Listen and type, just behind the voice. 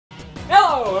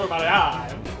Hello everybody,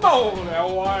 I'm Moldy,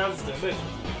 was delicious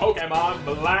Pokemon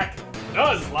Black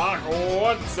Nuzlocke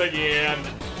once again.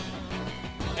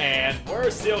 And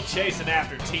we're still chasing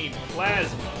after Team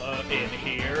Plasma in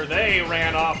here. They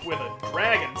ran off with a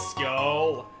dragon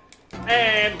skull,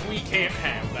 and we can't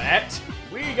have that.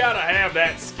 We gotta have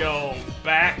that skull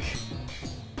back.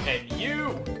 And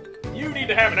you need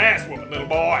to have an ass whooping, little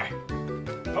boy.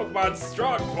 Pokemon's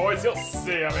strong, boys. You'll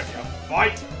see him if you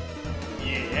fight.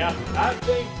 Yeah, I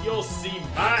think you'll see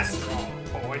my strong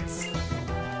points.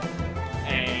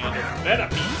 And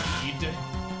Venipede.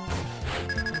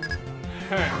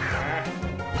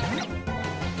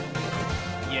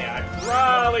 Yeah, I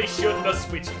probably shouldn't have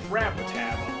switched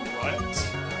Gravitab up front.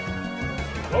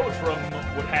 Moldy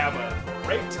would have a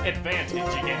great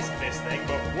advantage against this thing,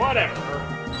 but whatever.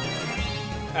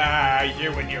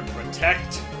 You and your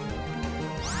Protect.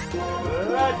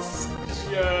 Let's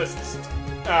just...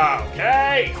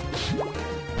 Okay.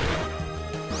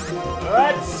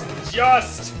 Let's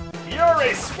just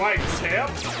Fury Swipes him.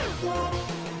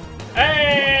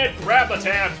 And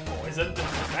Gravitab's poisoned.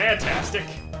 Fantastic.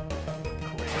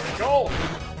 Critical.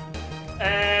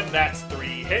 And that's 3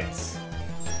 hits.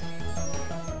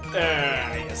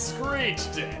 You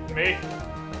screeched at me.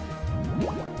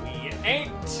 We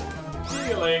ain't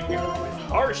dealing with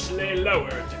harshly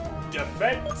lowered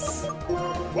defense.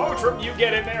 Moldy, you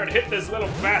get in there and hit this little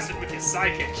bastard with your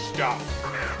psychic stuff.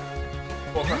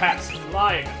 Or perhaps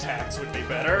flying attacks would be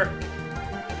better.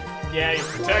 Yeah, your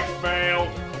Protect failed.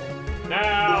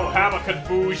 Now have a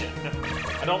Confusion.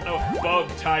 I don't know if Bug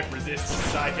type resists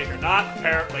Psychic or not.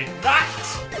 Apparently not.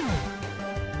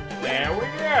 There we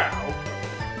go.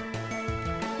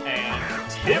 And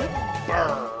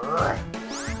Timber.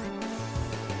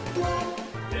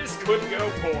 This could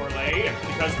go poorly,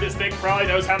 because this thing probably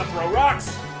knows how to throw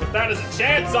rocks, but that is a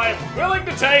chance I am willing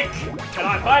to take, and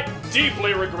I might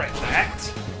deeply regret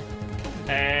that.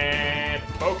 And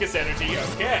Focus Energy,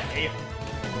 okay.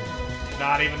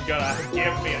 Not even gonna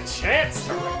give me a chance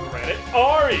to regret it,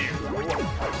 are you?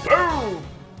 Boom!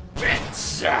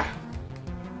 Bitch!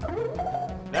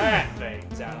 That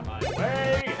thing's out of my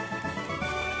way.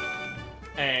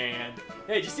 And,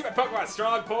 hey, did you see my Pokemon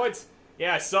strong points?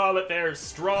 Yeah, I saw that they're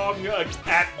strong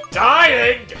at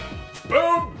dying!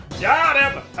 Boom! Got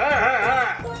him! Ha ha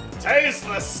ha! Taste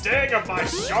the sting of my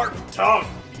sharp tongue,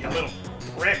 you little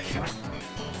prick!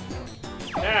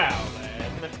 Now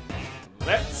then,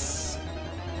 let's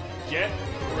get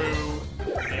through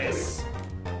this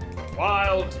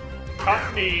wild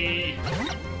company.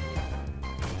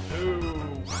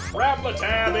 Ooh,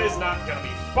 Gravitab is not gonna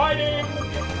be fighting!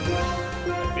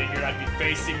 I figured I'd be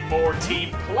facing more Team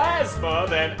Plasma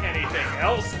than anything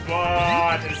else,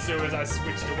 but as soon as I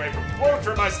switched away from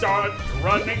Moldy, I started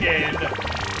running in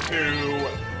to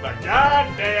the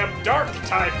goddamn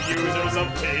Dark-type users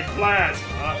of Team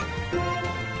Plasma.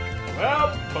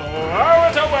 Well, blow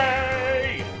it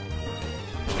away!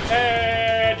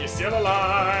 And you're still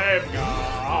alive.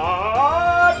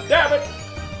 God damn it!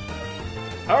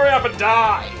 Hurry up and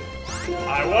die!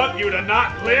 I want you to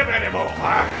not live anymore!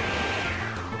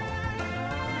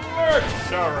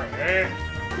 Sorry.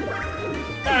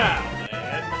 Now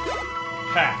then.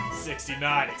 Ha,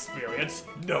 69 experience.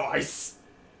 Nice.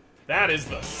 That is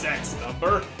the sex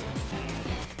number.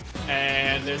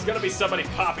 And there's gonna be somebody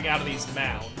popping out of these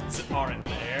mounds, aren't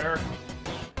there?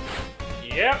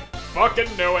 Yep,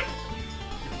 fucking knew it.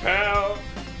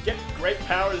 Get great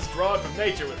powers drawn from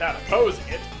nature without opposing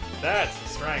it. That's the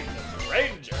strength of the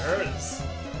Rangers.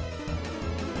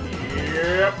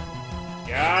 Yep.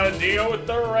 Gotta deal with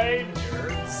the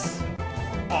Rangers.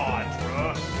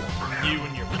 Audra, you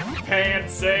and your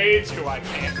Pansage, who I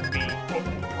can't beat,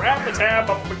 Gravitab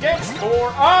up against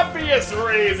for obvious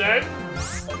reasons.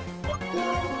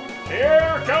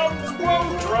 Here comes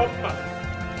Moldy.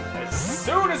 As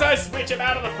soon as I switch him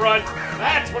out of the front,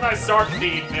 that's when I start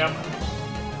needing him.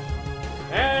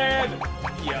 And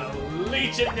you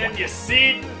leeching and you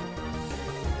seeding.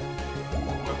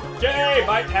 Okay,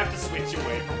 might have to switch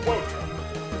away from Moldy.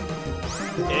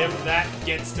 If that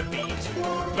gets to be too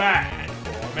bad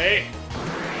for me.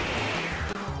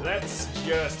 Let's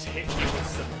just hit you with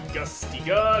some Gusty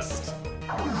Gust.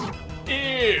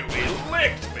 Ew, he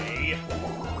licked me.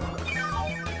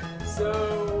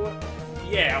 So,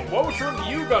 yeah, Moldy,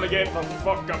 you gotta get the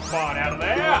fuck up on out of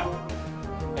there.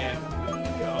 And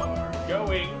we are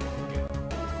going to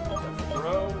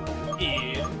throw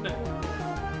in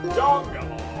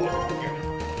Dongalong,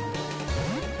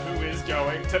 who is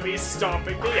going to be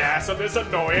stomping the ass of this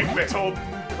annoying little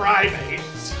primate.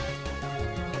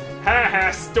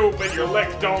 Haha, stupid, your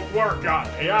lick don't work on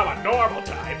me. I'm a normal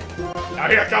type. Now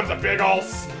here comes a big ol'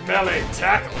 smelly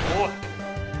tackle.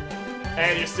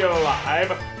 And you're still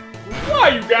alive. Why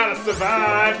you gotta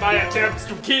survive my attempts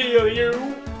to kill you?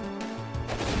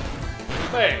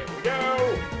 There we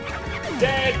go.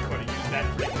 Dead. Could've used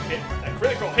that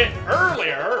critical hit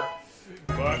earlier.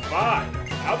 But fine.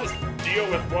 I'll just deal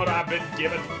with what I've been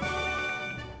given.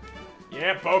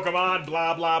 Yeah, Pokemon,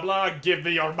 blah blah blah, give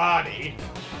me your money.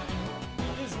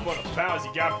 This is what a powers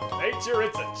you got from nature.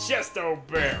 It's a chesto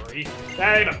berry.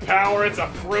 That ain't a power, it's a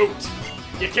fruit.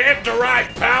 You can't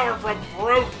derive power from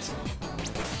fruit.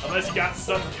 Unless you got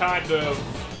some kind of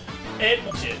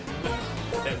engine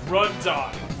that runs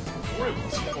on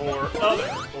fruit or other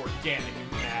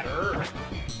organic matter.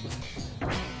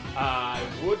 I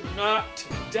would not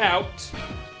doubt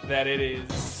that it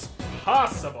is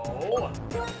possible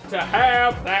to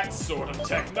have that sort of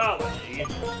technology.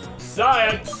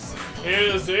 Science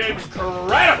is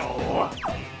incredible!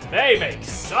 They make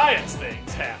science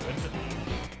things happen.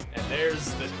 And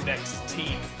there's the next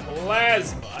Team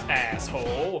Plasma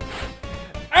asshole.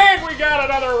 And we got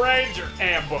another Ranger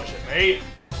ambushing me.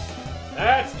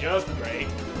 That's just great.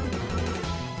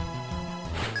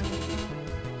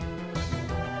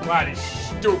 Why these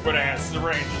stupid ass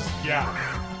Rangers got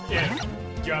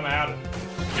come out and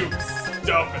do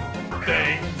stuff and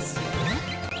things.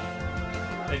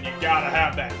 Then you gotta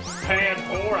have that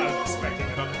Panpour. I was expecting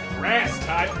another grass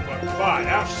type, but fine,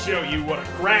 I'll show you what a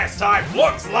grass type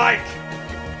looks like.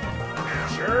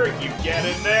 Sure, you get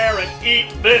in there and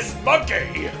eat this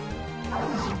monkey.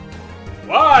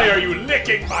 Why are you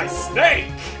licking my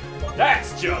snake?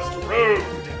 That's just rude.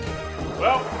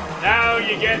 Well, now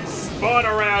you get spun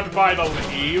around by the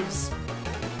leaves.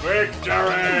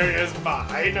 Victory is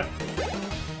mine.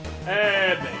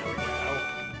 And there we go.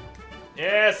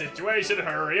 Yeah, situation,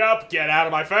 hurry up, get out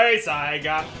of my face. I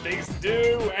got things to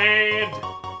do, and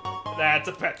that's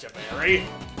a Pecha Berry.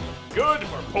 Good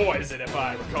for poison, if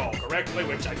I recall correctly,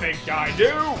 which I think I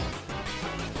do.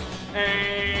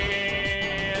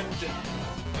 And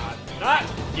I'm not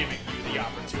giving you the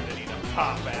opportunity to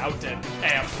pop out and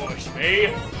ambush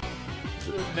me.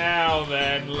 So now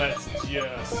then, let's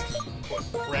just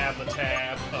grab the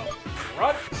tab up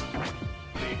front,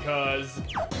 because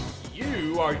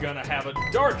you are gonna have a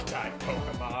Dark-type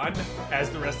Pokemon, as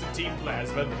the rest of Team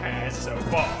Plasma has so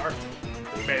far.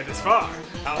 We made it this far.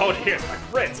 Oh, here's my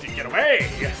friends can get away!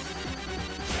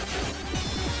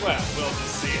 Well, we'll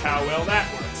just see how well that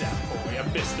works out for you,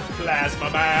 Mr. Plasma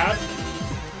Man.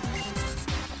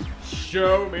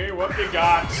 Show me what you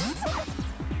got.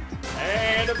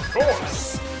 And of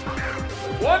course,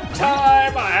 one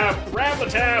time I have grabbed the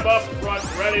tab up front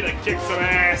ready to kick some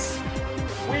ass.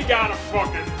 We got a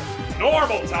fucking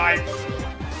normal type.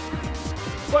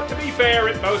 But to be fair,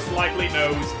 it most likely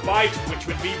knows Bite, which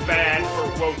would be bad for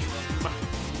Wotan.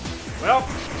 Well,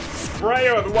 spray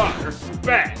her with water.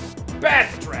 Bad. Bad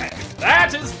for Dragon.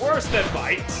 That is worse than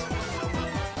Bite.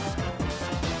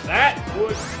 That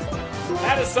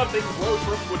is something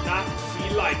Wotan would not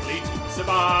be likely to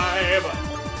survive.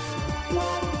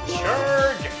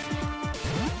 Churg,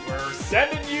 we're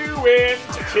sending you in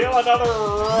to kill another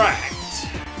rat.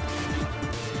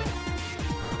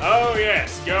 Oh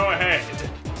yes, go ahead.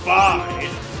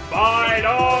 Bide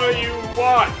all you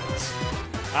want.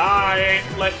 I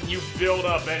ain't letting you build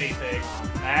up anything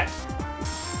on that.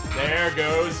 There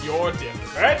goes your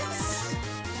defense.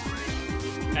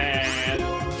 And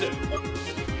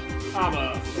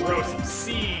I'ma throw some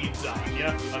seeds on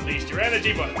you. Unleashed your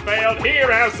energy, but it failed.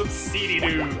 Here, have some seedy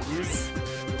news.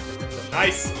 Some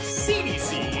nice seedy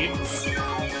seeds.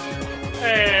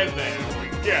 And there we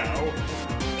go.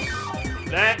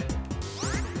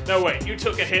 No wait, you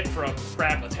took a hit from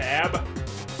Crablatab.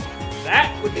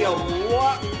 That would be a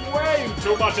lot, way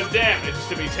too much of damage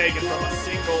to be taken from a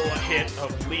single hit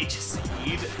of Leech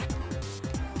Seed.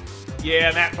 Yeah,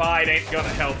 and that bite ain't gonna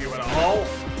help you at all.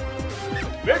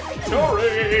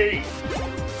 Victory!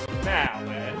 Now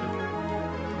then.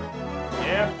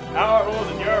 Yeah, our rules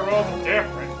and your rules are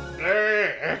different.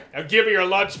 Now give me your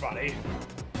lunch money.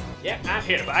 Yep, I'm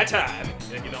here to buy time.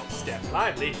 If you don't step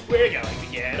lively, we're going to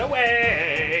get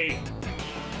away.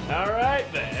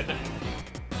 Alright then.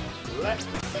 Let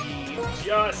me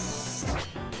just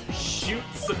shoot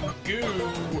some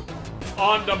goo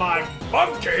onto my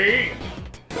monkey.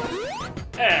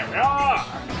 There we are.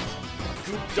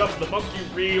 Scooped up the monkey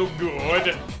real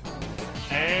good.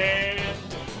 And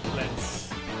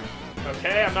let's...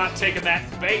 Okay, I'm not taking that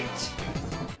bait.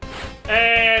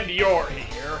 And you're here.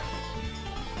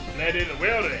 Led in the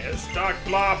wilderness, talk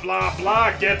blah blah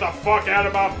blah, get the fuck out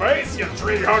of my face, you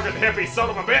tree-hugging hippie son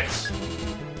of a bitch!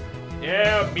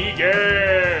 Yeah,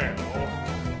 Miguel!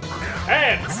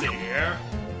 hands here.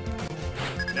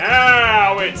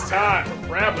 Now it's time for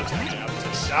Brablatab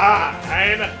to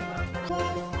shine.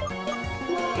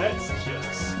 Let's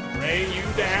just spray you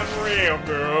down real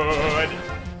good.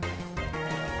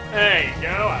 There you go.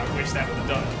 I wish that would have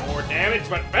done more damage,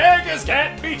 but beggars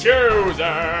can't be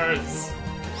choosers.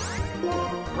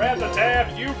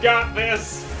 Brablatab, you got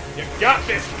this. You got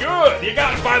this good. You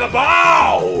got it by the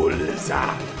balls.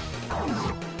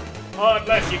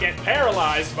 Unless you get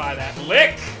paralyzed by that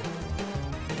lick.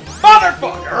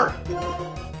 Motherfucker!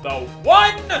 The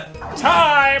one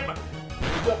time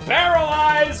the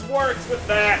paralyze works with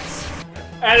that,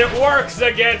 and it works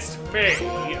against me.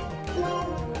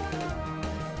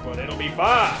 But it'll be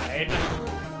fine.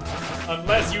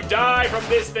 Unless you die from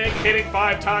this thing hitting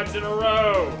 5 times in a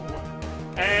row.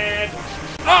 And,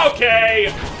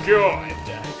 okay, good.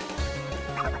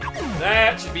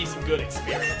 That should be some good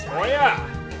experience for ya.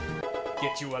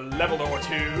 Get you a level or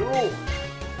 2.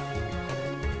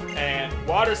 And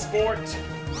water sport?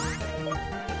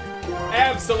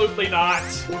 Absolutely not.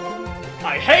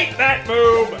 I hate that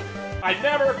move. I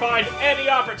never find any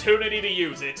opportunity to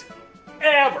use it.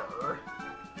 Ever.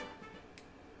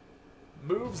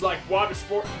 Moves like water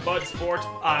sport and mud sport,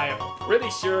 I'm pretty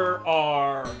sure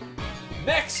are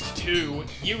next to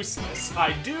useless.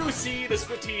 I do see the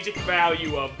strategic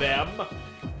value of them.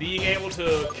 Being able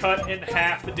to cut in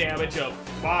half the damage of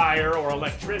fire or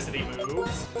electricity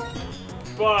moves.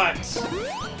 But,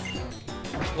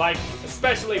 like,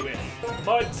 especially with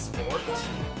mud sport,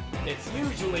 it's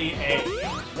usually a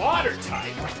water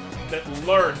type that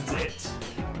learns it.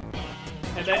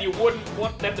 And then you wouldn't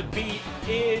want them to be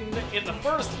in the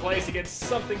first place against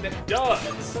something that does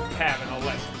have an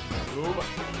electric move.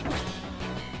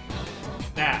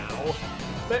 Now,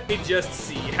 let me just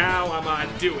see, how am I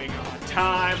doing on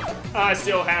time? I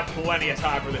still have plenty of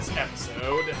time for this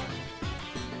episode.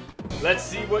 Let's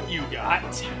see what you got.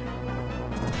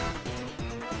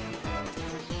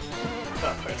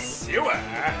 A pursuer?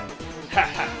 Ha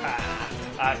ha ha!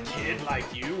 A kid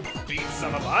like you beat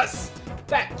some of us?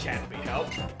 That can't be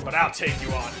helped, but I'll take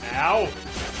you on now.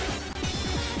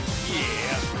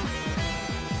 Yeah.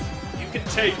 You can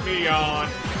take me on,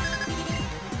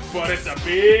 but it's a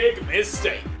big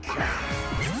mistake.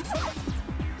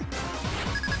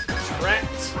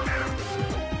 Trapped?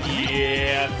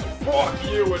 Yeah, fuck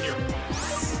you and your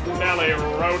smelly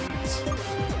rodent.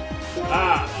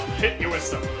 I'll hit you with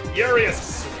some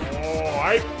furious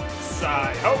swipes.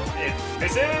 I hope it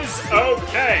misses.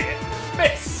 Okay, it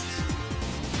missed.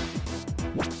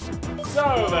 So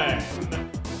then,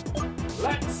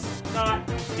 let's not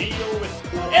deal with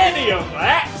any of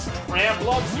that.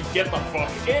 Tramblums, you get the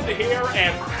fuck in here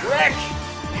and wreck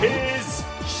his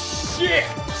shit.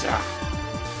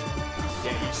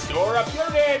 Yeah, you store up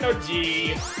your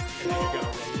energy, and then you're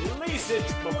gonna release it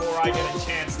before I get a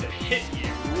chance to hit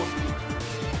you.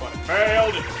 But it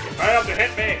failed, and you failed to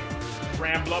hit me.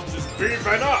 Tramblums is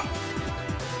beefing up.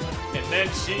 And then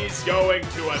she's going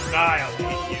to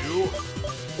annihilate you.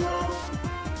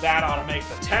 That ought to make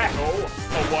the tackle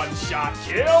a one-shot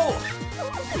kill.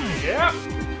 Yep.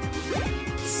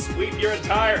 Sweep your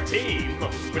entire team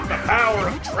with the power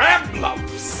of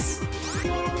Tramblums.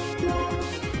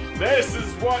 This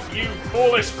is what you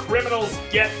foolish criminals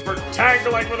get for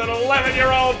tangling with an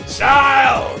 11-year-old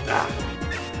child.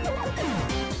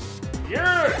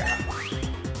 Yeah.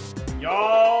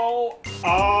 Y'all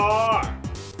are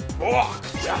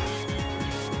fucked.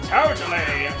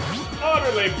 Totally,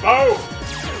 utterly both.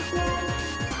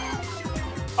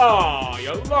 Aw,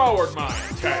 you lowered my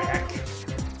attack.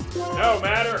 No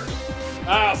matter.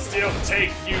 I'll still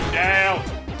take you down.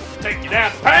 Take you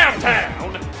down to Pound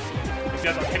Town.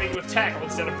 Because I'm hitting you with tackle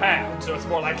instead of pound, so it's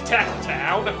more like Tackle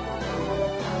Town.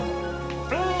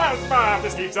 Plasma! If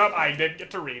this keeps up, I didn't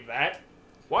get to read that.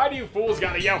 Why do you fools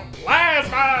gotta yell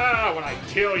Plasma when I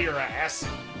kill your ass?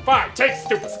 Fine, take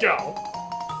stupid skull.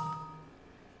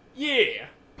 Yeah,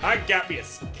 I got me a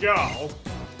skull.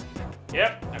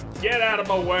 Yep, now get out of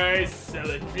my way, so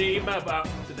the dream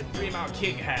our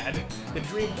king had, the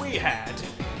dream we had,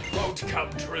 won't come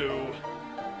true.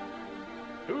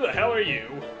 Who the hell are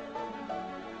you?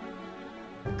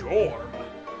 Gorm.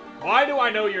 Why do I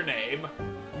know your name?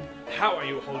 How are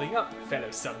you holding up,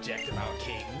 fellow subject of our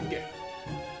king?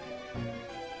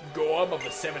 Gorm of the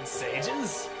Seven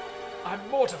Sages? I'm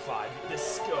mortified that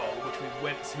this skull, which we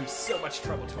went through so much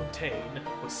trouble to obtain,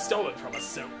 was stolen from us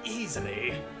so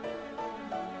easily.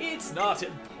 It's not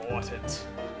important.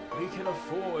 We can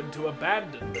afford to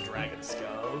abandon the Dragon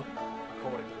Skull.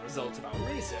 According to the results of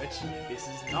our research, this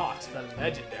is not the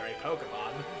legendary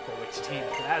Pokemon for which Team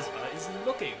Plasma is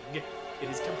looking. It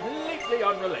is completely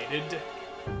unrelated.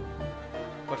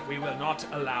 but we will not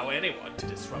allow anyone to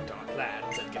disrupt our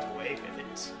plans and get away with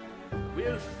it.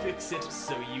 We'll fix it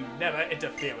so you never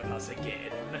interfere with us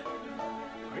again.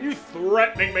 Are you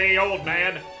threatening me, old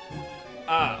man?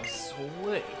 Oh,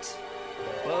 sweet.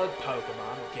 The bug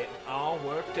Pokemon are getting all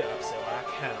worked up, so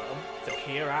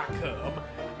here I come,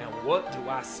 and what do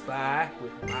I spy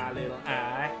with my little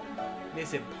eye?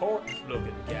 This important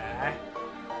looking guy.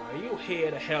 Are you here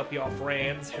to help your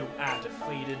friends whom I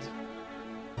defeated?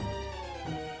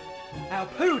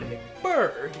 Alpudi,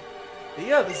 Berg!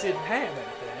 The others didn't have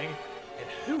anything, and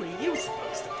who are you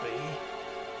supposed to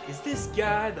be? Is this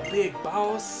guy the big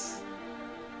boss?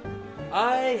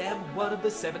 I am one of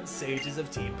the 7 sages of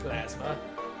Team Plasma.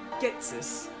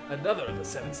 Getsis, another of the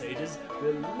 7 sages,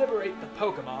 will liberate the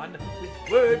Pokemon with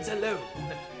words alone.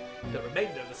 The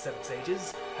remainder of the 7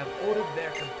 sages have ordered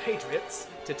their compatriots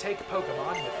to take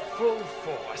Pokemon with full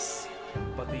force.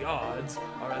 But the odds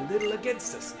are a little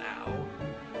against us now.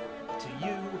 To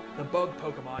you, the bug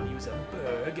Pokemon user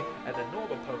Berg, and the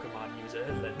normal Pokemon user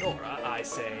Lenora, I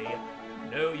say,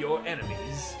 know your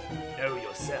enemies, know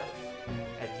yourself,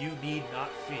 and you need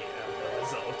not fear the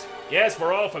result. Yes,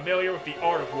 we're all familiar with the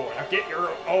art of war. Now get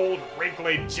your old,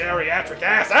 wrinkly, geriatric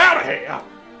ass out of here!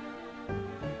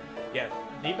 Yeah,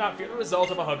 need not fear the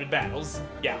result of 100 battles.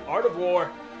 Yeah, art of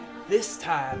war. This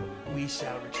time, we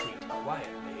shall retreat quietly.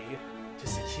 To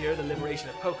secure the liberation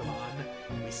of Pokemon,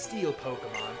 we steal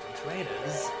Pokemon from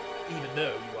trainers. Even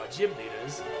though you are gym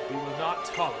leaders, we will not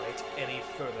tolerate any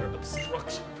further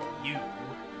obstruction from you.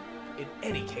 In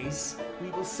any case, we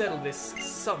will settle this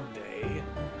someday.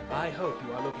 I hope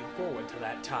you are looking forward to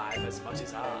that time as much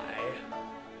as I.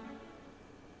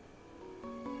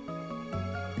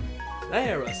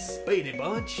 They're a speedy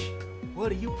bunch.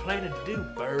 What are you planning to do,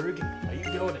 Berg? Are you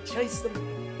going to chase them?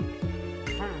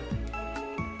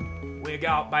 We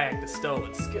got back the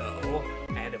stolen skull,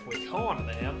 and if we corner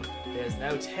them, there's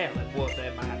no telling what they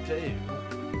might do.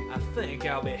 I think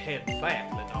I'll be heading back,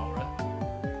 Lenora.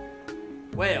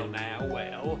 Well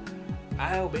now,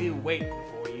 I'll be waiting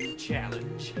for you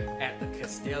challenge at the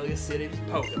Castelia City's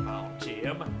Pokemon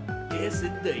Gym. Yes,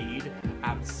 indeed,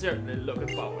 I'm certainly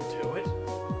looking forward to it.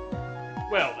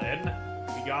 Well then,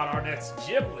 we got our next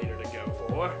gym leader to go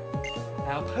for.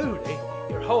 Alpudi,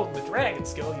 you're holding the dragon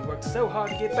skull you worked so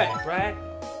hard to get back, right?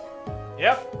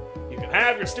 Yep, you can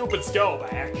have your stupid skull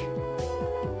back.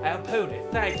 Alpudi,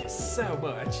 thank you so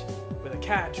much. With a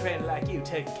kind trainer like you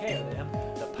taking care of them,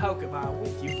 the Pokemon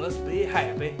with you must be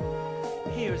happy.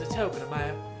 Here's a token of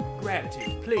my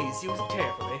gratitude. Please use it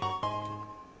carefully.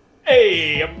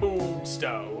 Hey, a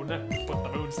moonstone. Put the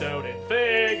moonstone in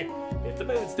thing. It's a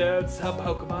moonstone. Some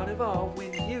Pokemon evolve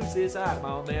when you use this item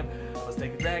on them. Let's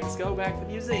take the dragon skull back to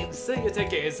the museum. See you, take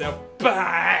care of yourself.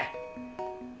 Bye!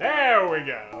 There we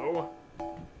go.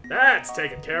 That's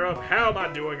taken care of. How am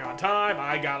I doing on time?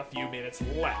 I got a few minutes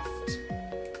left.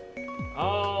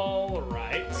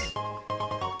 Alright.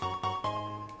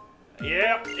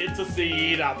 Yep, it's a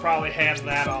seed. I'll probably hand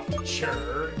that off to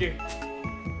Churg.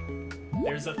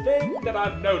 There's a thing that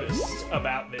I've noticed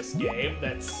about this game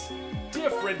that's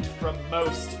different from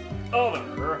most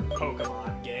other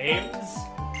Pokemon games.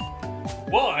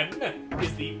 One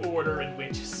is the order in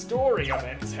which story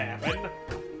events happen,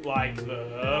 like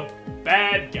the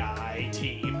bad guy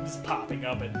teams popping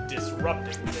up and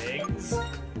disrupting things.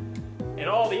 In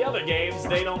all the other games,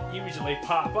 they don't usually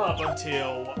pop up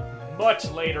until much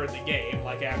later in the game,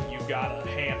 like after you've got a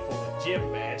handful of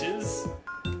gym badges.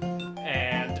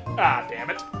 And, damn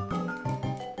it.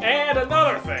 And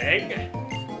another thing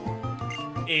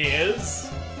is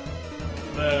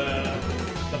the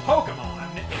Pokemon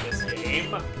in this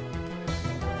game.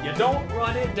 You don't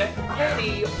run into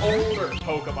any older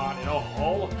Pokemon at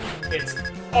all. It's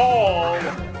all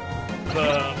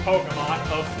the Pokemon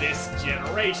of this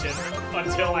generation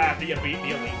until after you beat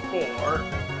the Elite Four.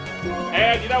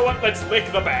 And you know what? Let's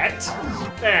lick the bat.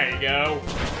 There you go.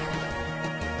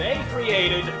 They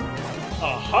created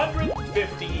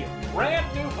 150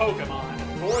 brand new Pokemon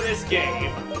for this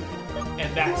game,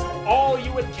 and that's all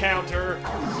you encounter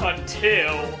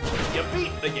until you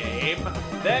beat the game.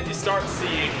 Then you start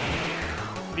seeing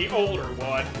the older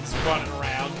ones running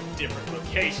around different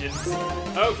locations.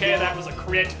 Okay, that was a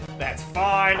crit. That's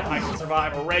fine. I can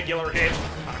survive a regular hit.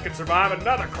 I can survive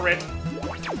another crit.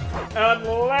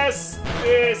 Unless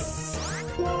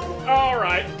this...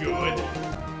 Alright, good.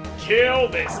 Kill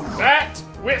this bat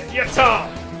with your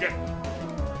tongue.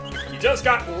 You just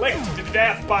got licked to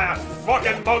death by a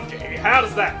fucking monkey. How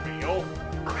does that feel?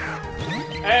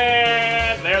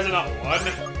 And there's another one.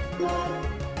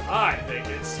 I think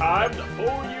it's time to pull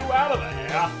you out of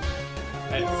there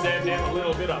and send in a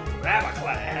little bit of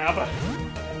Rabaclab.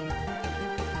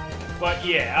 But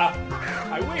yeah,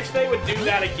 I wish they would do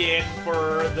that again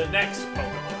for the next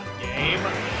Pokemon game.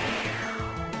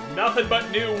 Nothing but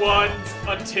new ones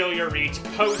until you reach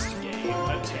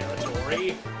post-game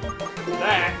territory.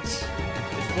 That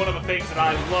is one of the things that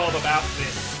I love about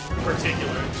this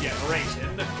particular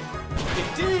generation.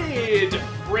 It did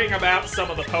bring about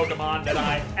some of the Pokemon that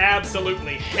I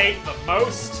absolutely hate the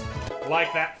most,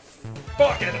 like that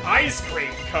fucking ice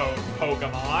cream cone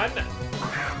Pokemon.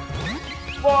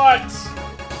 But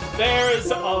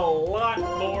there's a lot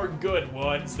more good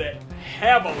ones that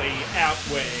heavily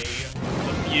outweigh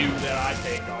the few that I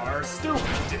think are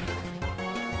stupid.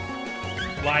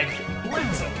 Like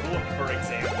Blinzel, for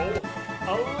example,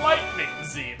 a lightning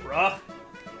zebra.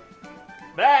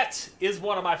 That is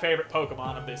one of my favorite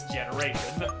Pokemon of this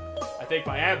generation. I think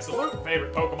my absolute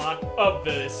favorite Pokemon of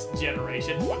this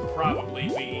generation would probably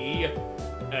be,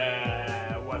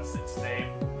 what's its name?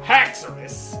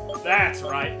 Haxorus. That's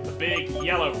right, the big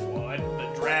yellow one, the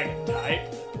dragon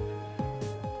type.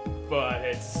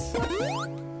 But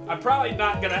I'm probably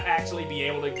not gonna actually be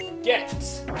able to get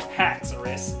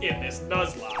Haxorus in this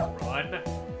Nuzlocke run.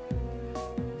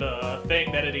 The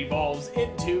thing that it evolves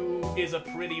into is a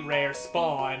pretty rare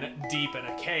spawn deep in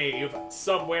a cave,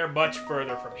 somewhere much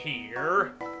further from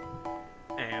here.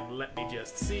 And let me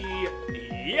just see.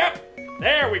 Yep,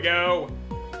 there we go.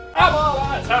 I'm all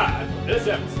out of time for this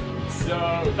episode. So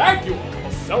thank you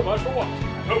all so much for watching.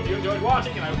 I hope you enjoyed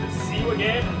watching, and I hope to see you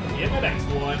again in the next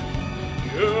one.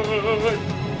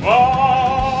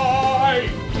 Goodbye!